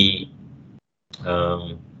basically,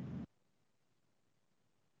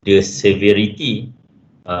 the severity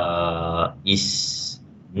is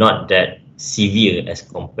not that severe as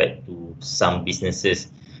compared to some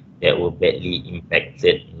businesses that were badly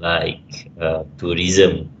impacted, like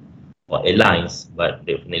tourism or airlines. But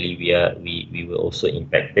definitely we were also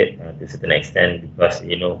impacted to a certain extent, because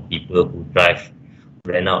people who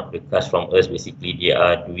rent out the cars from us, basically they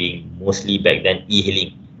are doing mostly back then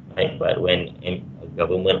e-hailing, right? But when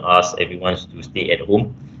government asked everyone to stay at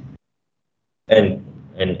home and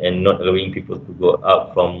not allowing people to go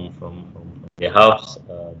out from their house,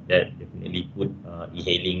 that definitely put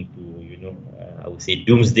e-hailing to I would say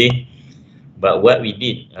doomsday. But what we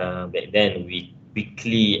did back then, we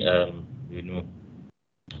quickly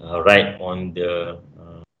ride on the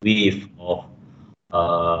wave of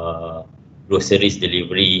groceries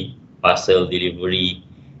delivery, parcel delivery,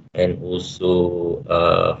 and also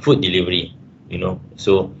food delivery.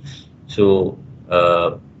 So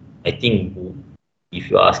I think, if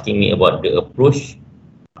you're asking me about the approach,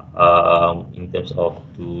 in terms of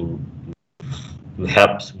to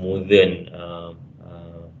help smoothen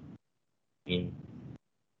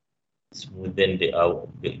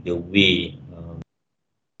the way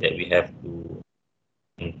that we have to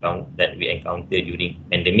encounter during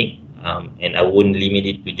pandemic, and I won't limit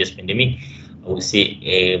it to just pandemic. I would say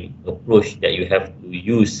a approach that you have to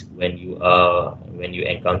use when you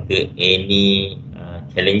encounter any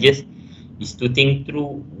challenges is to think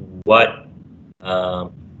through what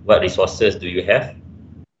resources do you have,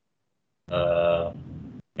 uh,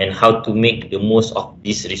 and how to make the most of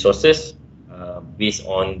these resources based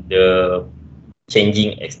on the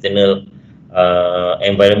changing external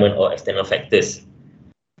environment or external factors,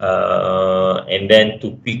 and then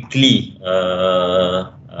to quickly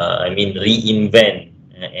reinvent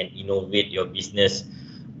and innovate your business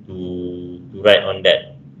to ride on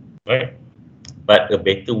that, right? But a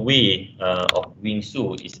better way of doing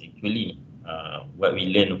so is actually what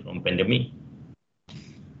we learned from pandemic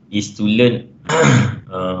is to learn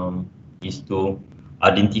is to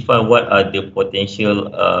identify what are the potential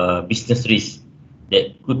business risks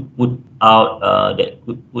that could put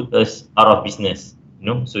us out of business.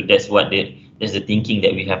 So that's the thinking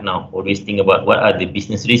that we have now. Always think about what are the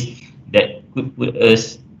business risks that could put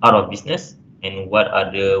us out of business, and what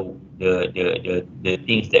are the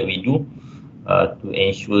things that we do to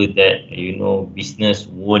ensure that business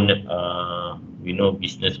won't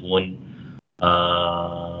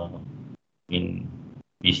uh, in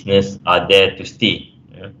business are there to stay.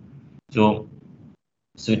 Yeah. So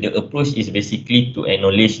the approach is basically to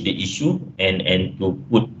acknowledge the issue and to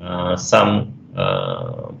put some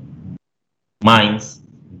minds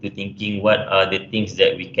into thinking what are the things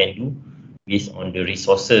that we can do based on the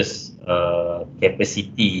resources,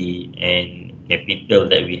 capacity and capital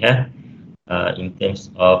that we have in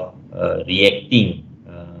terms of reacting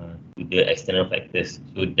to the external factors.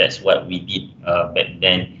 So that's what we did back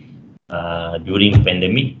then during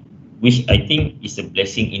pandemic, which I think is a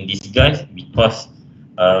blessing in disguise, because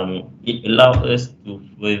it allowed us to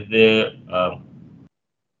further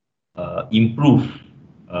improve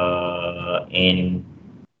and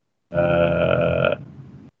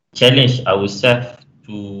challenge ourselves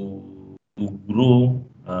to grow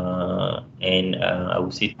and I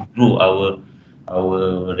would say to grow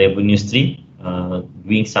our revenue stream,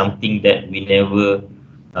 doing something that we never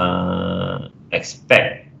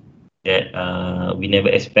expect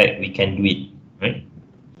we can do it, right?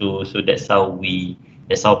 So that's how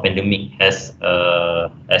pandemic has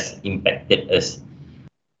impacted us,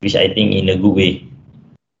 which I think in a good way.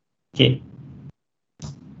 Okay.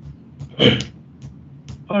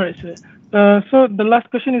 All right, sir. So the last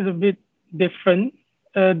question is a bit different.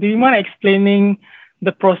 Do you mind explaining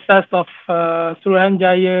the process of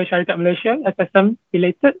Suruhanjaya Syarikat Malaysia, SSM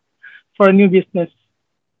related, for a new business?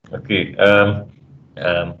 Okay.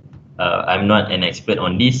 I'm not an expert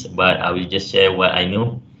on this, but I will just share what I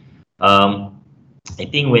know. I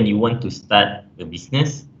think when you want to start a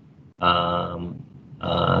business,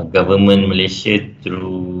 government Malaysia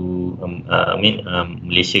through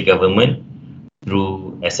Malaysia government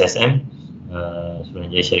through SSM,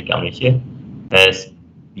 Suruhanjaya Syarikat Malaysia, has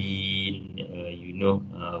been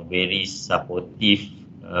very supportive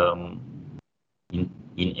in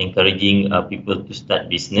encouraging people to start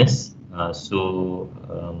business.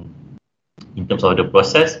 In terms of the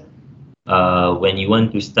process, when you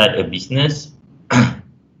want to start a business,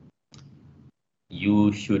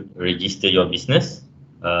 you should register your business.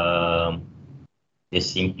 The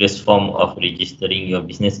simplest form of registering your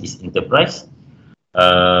business is enterprise.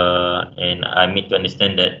 And I need to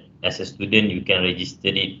understand that as a student, you can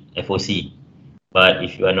register it FOC. But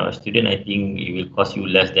if you are not a student, I think it will cost you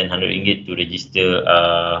less than 100 ringgit to register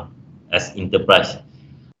as enterprise.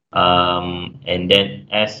 And then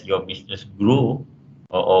as your business grow,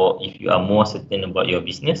 or if you are more certain about your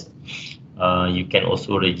business, you can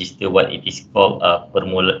also register what it is called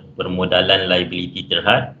permodalan liability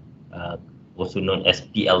terhad, also known as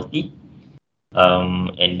PLT.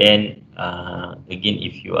 And then again,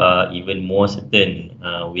 if you are even more certain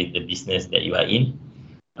with the business that you are in,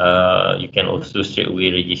 you can also straight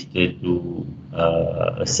away register to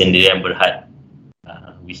Sendirian Berhad,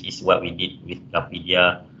 which is what we did with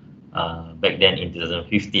Kapedia back then in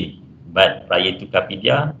 2015. But prior to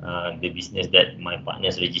Kapedia, the business that my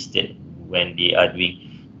partners registered when they are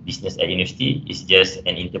doing business at university is just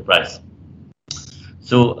an enterprise.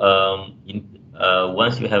 So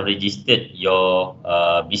once you have registered your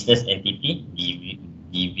business entity,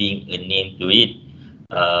 giving a name to it,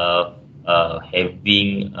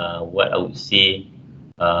 having what I would say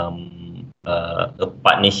a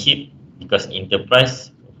partnership, because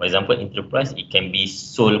enterprise, for example, enterprise, it can be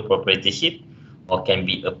sole proprietorship or can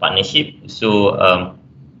be a partnership. So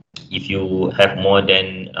if you have more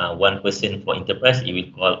than one person for enterprise, it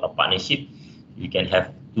will call a partnership. You can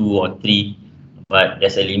have 2 or 3 but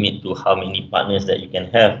there's a limit to how many partners that you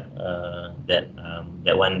can have.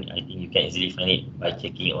 That one I think you can easily find it by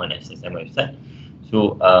checking on SSM website.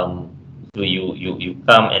 So you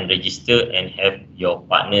come and register and have your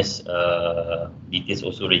partners details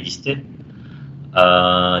also registered.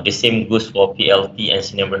 The same goes for PLT and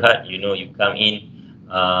Sdn Bhd. You come in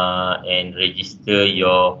and register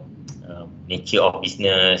your nature of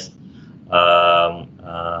business.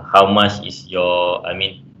 How much is your,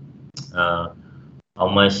 how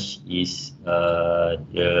much is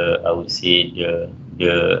I would say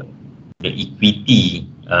the equity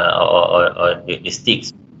or the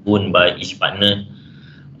stakes owned by each partner.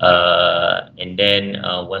 And then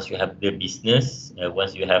once you have the business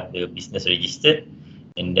registered,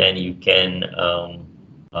 and then you can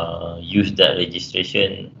use that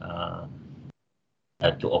registration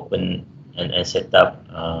to open and set up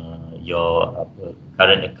your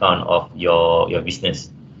current account of your business.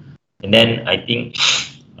 And then I think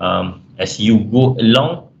as you go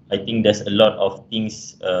along, I think there's a lot of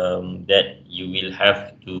things that you will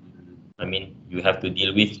have to, you have to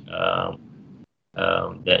deal with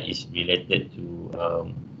that is related to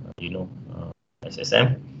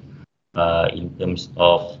SSM in terms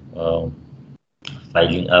of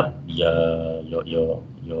filing up your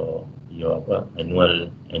annual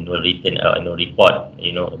return, annual report,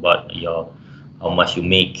 about your how much you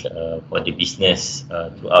make for the business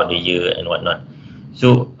throughout the year and whatnot.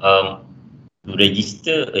 So to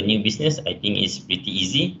register a new business, I think is pretty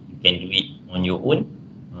easy. You can do it on your own,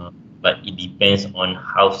 but it depends on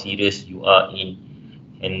how serious you are in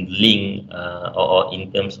handling or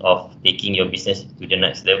in terms of taking your business to the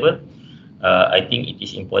next level. I think it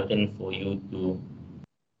is important for you to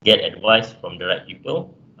get advice from the right people,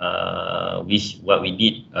 which what we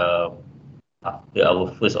did after our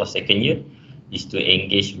first or second year is to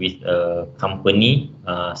engage with a company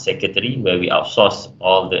secretary, where we outsource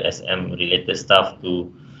all the SM related stuff to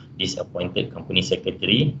this appointed company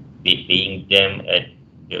secretary, paying them at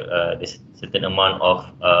the certain amount of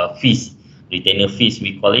fees, retainer fees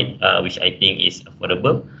we call it, which I think is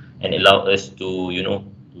affordable and allow us to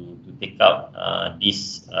to take out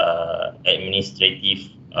this administrative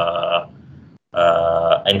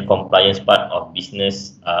and compliance part of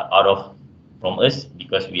business out from us,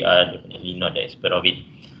 because we are definitely not the expert of it.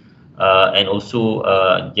 And also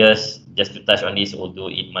just to touch on this, although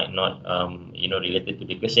it might not related to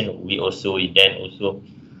the question, we also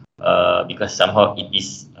because somehow it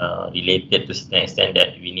is related to a certain extent,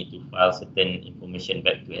 that we need to file certain information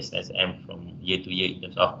back to SSM from year to year in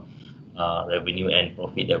terms of revenue and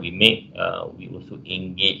profit that we make. We also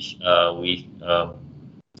engage with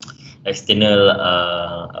external,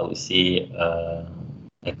 I would say,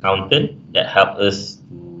 accountant that help us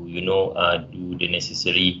to do the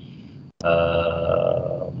necessary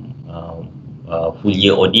full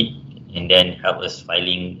year audit, and then help us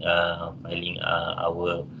filing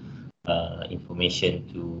our information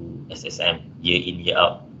to SSM year in year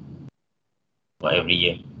out for every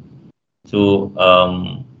year. So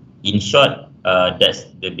in short, that's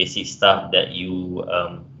the basic stuff that you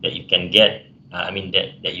can get.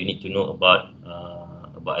 That you need to know about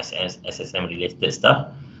SSM related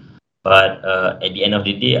stuff. But at the end of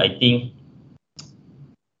the day, I think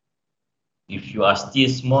if you are still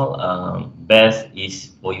small, best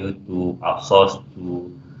is for you to outsource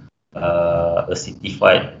to a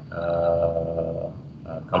certified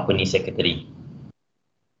company secretary,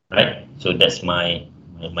 right? So that's my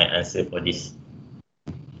answer for this.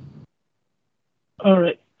 All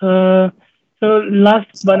right. So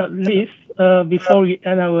last but not least, before we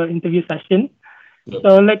end our interview session,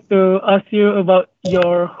 so I'd like to ask you about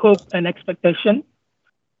your hope and expectation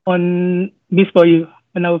on Biz4U,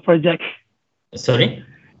 on our project. Sorry?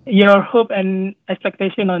 Your hope and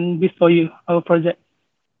expectation on Biz4U, our project.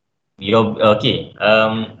 Okay.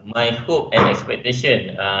 My hope and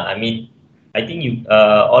expectation. I think you,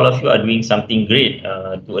 all of you are doing something great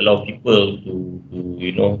to allow people to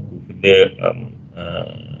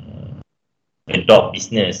adopt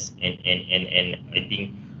business, and I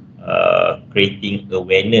think creating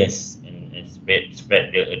awareness and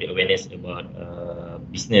spread the awareness about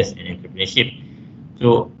business and entrepreneurship.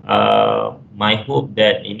 So my hope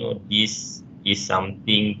that this is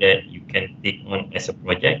something that you can take on as a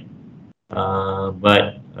project,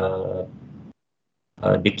 but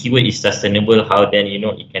the keyword is sustainable. How then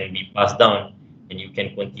it can be passed down, and you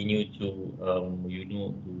can continue to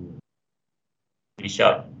to reach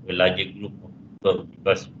out a larger group of people.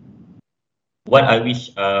 Because what I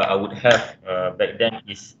wish I would have back then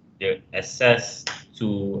is the access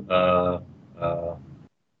to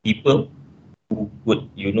people who could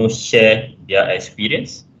share their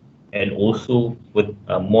experience, and also with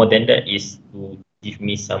more than that is to give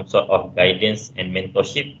me some sort of guidance and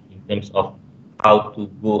mentorship in terms of how to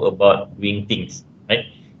go about doing things, right?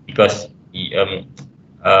 Because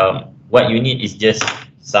what you need is just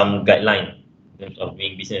some guideline in terms of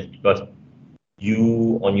doing business, because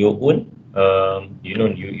you on your own,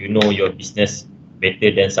 you know your business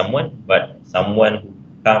better than someone, but someone who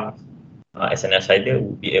comes as an outsider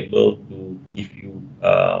will be able to give you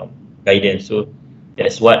guidance. So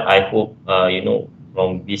that's what I hope,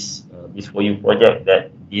 from this for you project,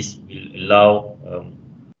 that this will allow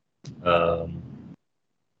um,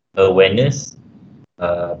 awareness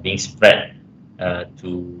being spread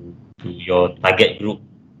to your target group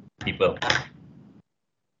people,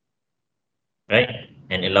 right?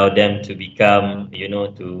 And allow them to become,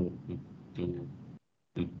 to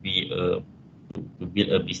to be a to build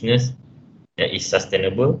a business that is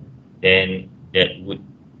sustainable, then that would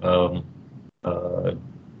um, uh,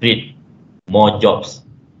 create more jobs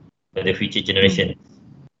for the future Mm. generation.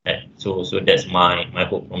 Right? So that's my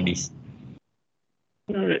hope from this.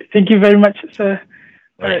 All right. Thank you very much, sir.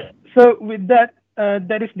 All right. Right. So with that,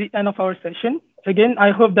 that is the end of our session. Again,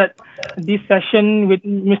 I hope that this session with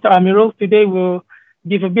Mr. Amirul today will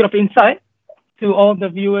give a bit of insight to all the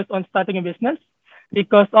viewers on starting a business,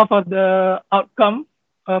 because of the outcome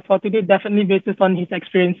for today definitely basis on his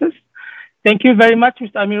experiences. Thank you very much,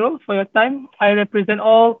 Mr. Amirul, for your time. I represent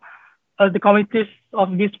all the committees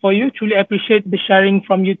of this for you. Truly appreciate the sharing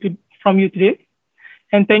from you today.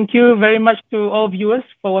 And thank you very much to all viewers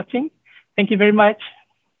for watching. Thank you very much.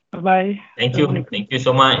 Bye bye. Thank you. Assalamualaikum. Thank you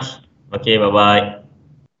so much. Okay. Bye bye.